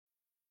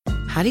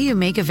how do you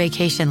make a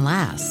vacation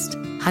last?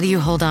 How do you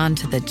hold on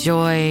to the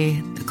joy,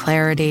 the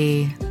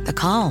clarity, the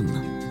calm?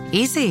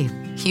 Easy.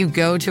 You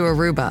go to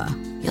Aruba.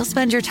 You'll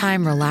spend your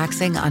time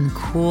relaxing on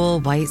cool,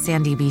 white,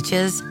 sandy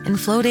beaches and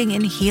floating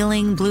in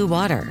healing blue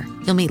water.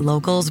 You'll meet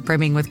locals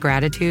brimming with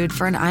gratitude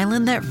for an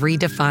island that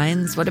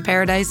redefines what a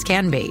paradise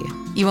can be.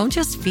 You won't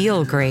just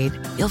feel great,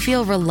 you'll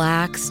feel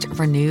relaxed,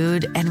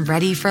 renewed, and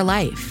ready for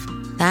life.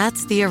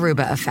 That's the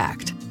Aruba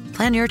effect.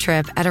 Plan your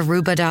trip at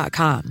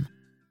Aruba.com.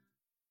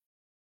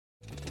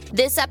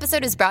 This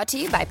episode is brought to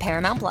you by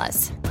Paramount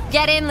Plus.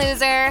 Get in,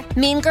 loser!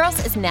 Mean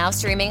Girls is now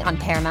streaming on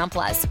Paramount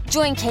Plus.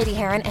 Join Katie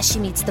Heron as she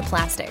meets the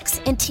plastics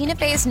in Tina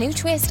Fey's new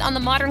twist on the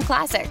modern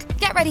classic.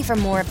 Get ready for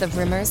more of the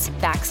rumors,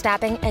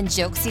 backstabbing, and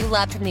jokes you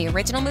loved from the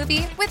original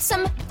movie with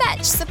some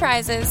fetch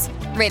surprises.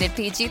 Rated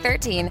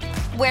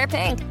PG-13. Wear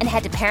pink and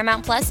head to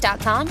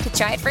ParamountPlus.com to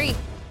try it free.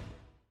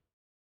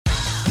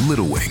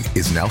 Little Wing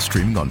is now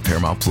streaming on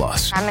Paramount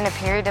Plus. I'm in a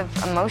period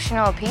of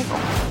emotional upheaval.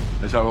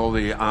 Is that all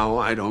the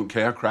I don't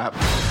care crap?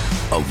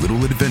 A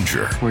little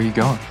adventure. Where are you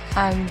going?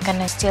 I'm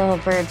gonna steal a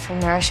bird from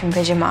the Russian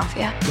pigeon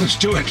mafia. Let's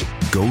do it.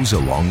 Goes a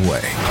long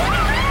way.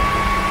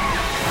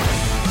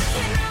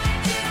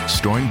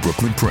 Starring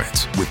Brooklyn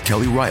Prince with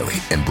Kelly Riley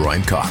and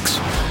Brian Cox.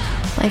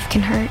 Life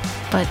can hurt,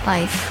 but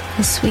life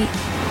is sweet.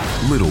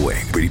 Little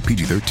Wing, rated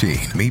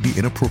PG-13, may be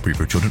inappropriate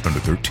for children under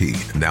 13.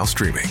 Now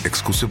streaming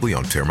exclusively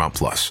on Paramount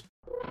Plus.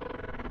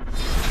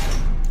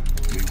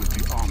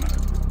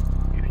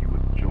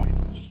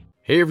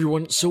 Hey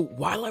everyone, so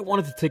while I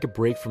wanted to take a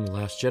break from the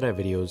Last Jedi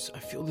videos, I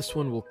feel this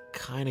one will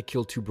kinda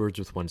kill two birds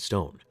with one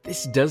stone.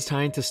 This does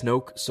tie into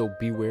Snoke, so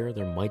beware,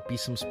 there might be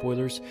some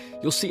spoilers.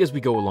 You'll see as we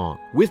go along.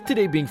 With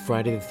today being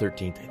Friday the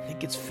 13th, I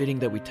think it's fitting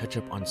that we touch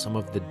up on some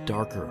of the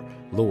darker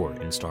lore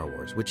in Star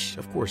Wars, which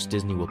of course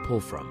Disney will pull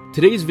from.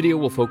 Today's video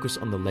will focus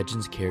on the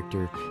Legends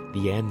character,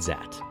 the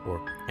Anzat,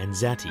 or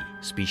Anzati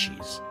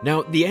species.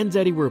 Now, the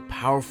Anzati were a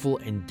powerful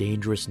and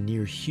dangerous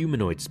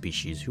near-humanoid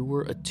species who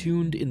were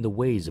attuned in the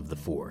ways of the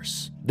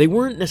Force. They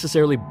weren't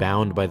necessarily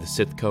bound by the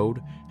Sith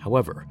code,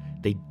 however,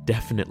 they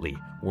definitely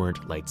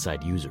weren't light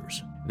side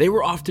users. They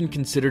were often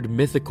considered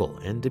mythical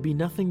and to be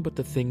nothing but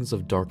the things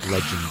of dark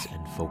legends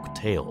and folk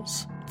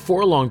tales.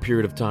 For a long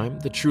period of time,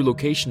 the true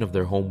location of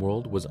their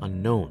homeworld was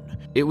unknown.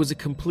 It was a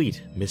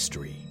complete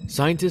mystery.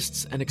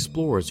 Scientists and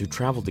explorers who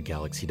traveled the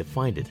galaxy to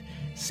find it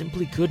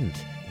simply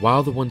couldn't,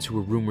 while the ones who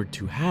were rumored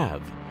to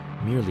have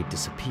merely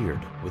disappeared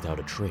without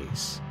a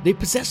trace. They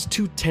possessed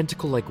two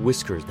tentacle-like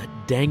whiskers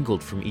that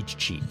dangled from each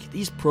cheek.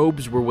 These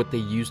probes were what they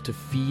used to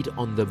feed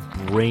on the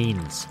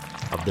brains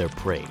of their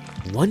prey.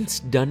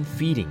 Once done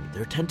feeding,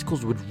 their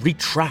tentacles would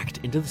retract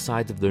into the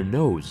sides of their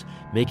nose,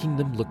 making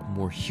them look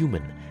more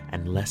human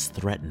and less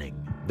threatening.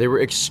 They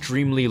were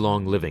extremely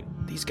long-living.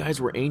 These guys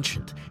were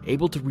ancient,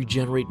 able to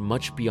regenerate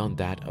much beyond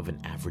that of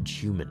an average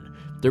human.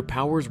 Their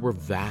powers were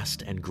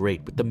vast and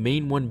great, with the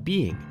main one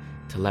being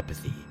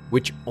telepathy,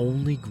 which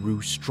only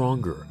grew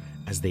stronger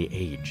as they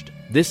aged.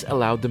 This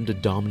allowed them to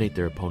dominate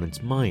their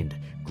opponent's mind,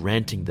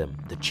 granting them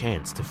the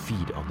chance to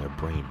feed on their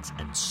brains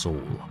and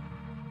soul.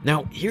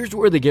 Now, here's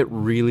where they get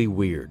really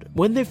weird.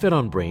 When they fed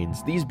on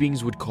brains, these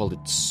beings would call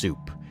it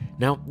soup.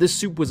 Now, this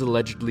soup was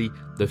allegedly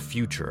the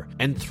future,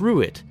 and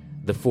through it,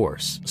 the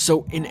Force.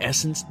 So, in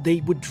essence,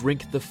 they would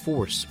drink the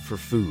Force for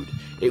food.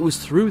 It was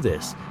through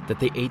this that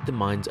they ate the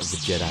minds of the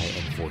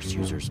Jedi and Force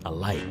users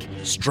alike,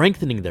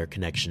 strengthening their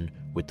connection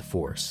with the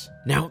Force.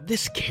 Now,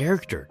 this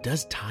character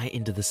does tie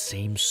into the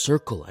same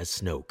circle as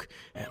Snoke,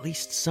 at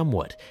least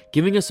somewhat,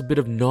 giving us a bit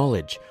of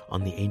knowledge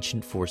on the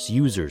ancient Force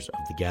users of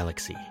the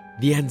galaxy.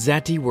 The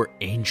Anzati were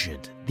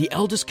ancient. The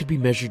eldest could be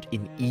measured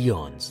in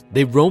eons.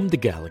 They roamed the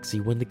galaxy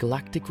when the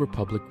Galactic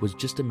Republic was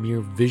just a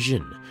mere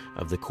vision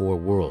of the core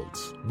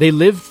worlds. They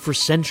lived for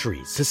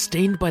centuries,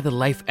 sustained by the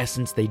life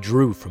essence they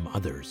drew from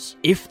others.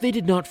 If they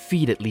did not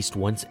feed at least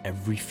once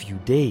every few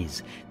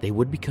days, they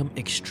would become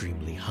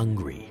extremely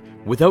hungry.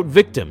 Without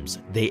victims,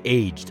 they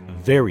aged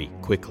very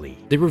quickly.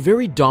 They were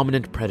very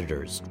dominant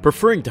predators,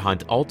 preferring to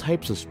hunt all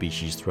types of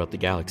species throughout the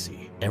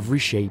galaxy, every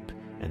shape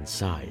and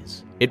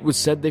size. It was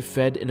said they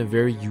fed in a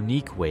very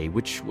unique way,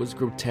 which was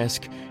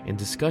grotesque and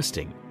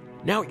disgusting.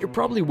 Now, you're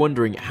probably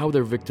wondering how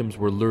their victims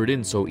were lured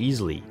in so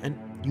easily, and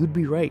you'd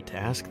be right to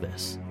ask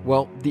this.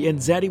 Well, the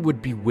Anzati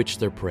would bewitch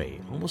their prey,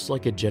 almost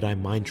like a Jedi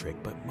mind trick,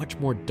 but much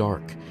more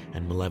dark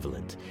and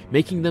malevolent,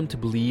 making them to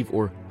believe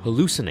or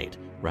hallucinate,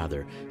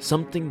 rather,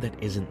 something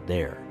that isn't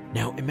there.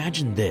 Now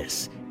imagine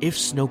this, if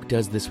Snoke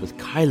does this with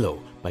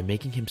Kylo by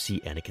making him see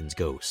Anakin's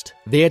ghost.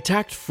 They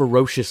attacked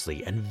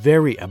ferociously and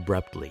very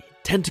abruptly,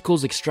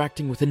 tentacles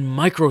extracting within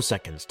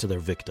microseconds to their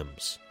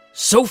victims.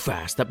 So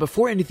fast that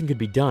before anything could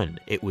be done,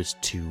 it was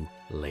too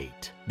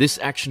late. This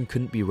action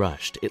couldn't be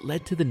rushed. It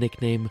led to the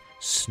nickname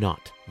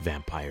Snot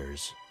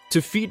Vampires.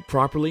 To feed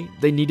properly,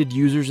 they needed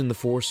users in the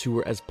Force who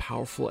were as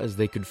powerful as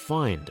they could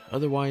find.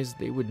 Otherwise,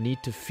 they would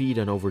need to feed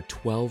on over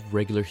 12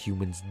 regular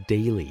humans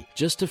daily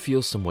just to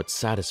feel somewhat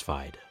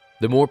satisfied.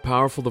 The more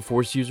powerful the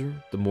Force user,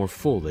 the more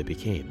full they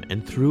became,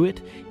 and through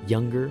it,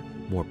 younger,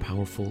 more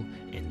powerful,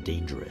 and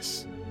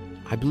dangerous.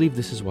 I believe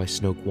this is why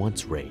Snoke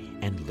wants Rey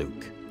and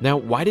Luke. Now,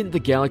 why didn't the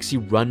galaxy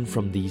run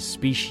from these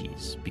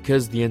species?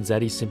 Because the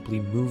Anzati simply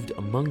moved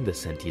among the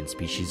sentient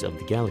species of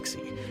the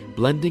galaxy,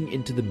 blending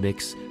into the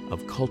mix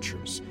of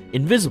cultures.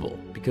 Invisible,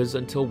 because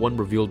until one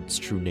revealed its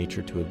true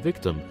nature to a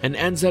victim, an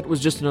Anzat was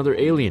just another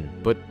alien,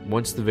 but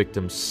once the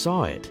victim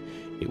saw it,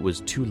 it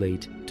was too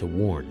late to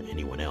warn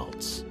anyone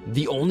else.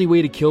 The only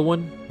way to kill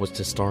one was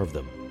to starve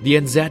them. The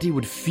Anzati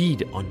would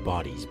feed on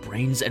bodies,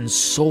 brains, and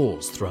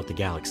souls throughout the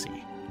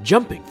galaxy,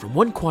 jumping from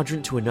one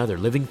quadrant to another,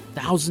 living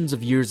thousands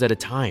of years at a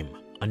time,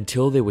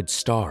 until they would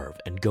starve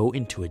and go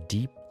into a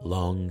deep,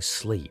 long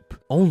sleep,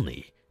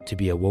 only to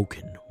be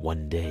awoken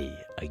one day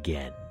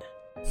again.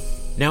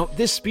 Now,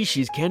 this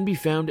species can be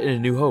found in A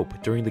New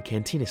Hope during the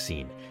Cantina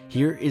scene.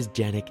 Here is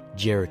Janek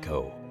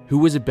Jericho, who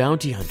was a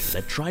bounty hunter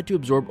that tried to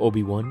absorb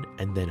Obi-Wan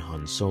and then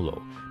Han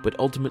Solo, but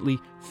ultimately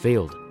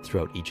failed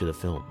throughout each of the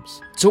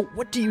films. So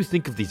what do you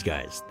think of these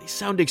guys? They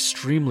sound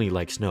extremely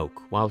like Snoke.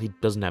 While he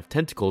doesn't have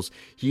tentacles,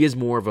 he is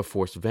more of a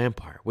forced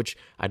vampire, which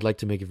I'd like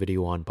to make a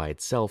video on by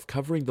itself,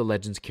 covering the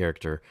Legends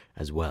character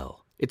as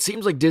well. It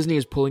seems like Disney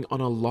is pulling on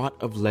a lot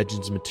of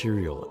Legends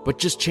material, but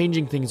just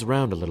changing things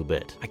around a little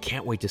bit. I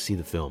can't wait to see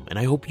the film, and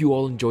I hope you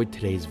all enjoyed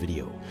today's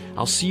video.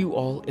 I'll see you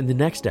all in the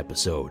next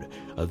episode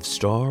of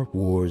Star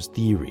Wars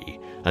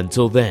Theory.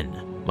 Until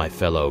then, my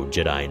fellow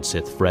Jedi and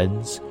Sith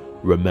friends,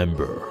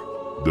 remember,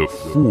 the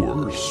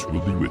Force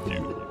will be with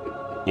you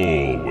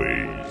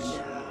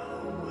always.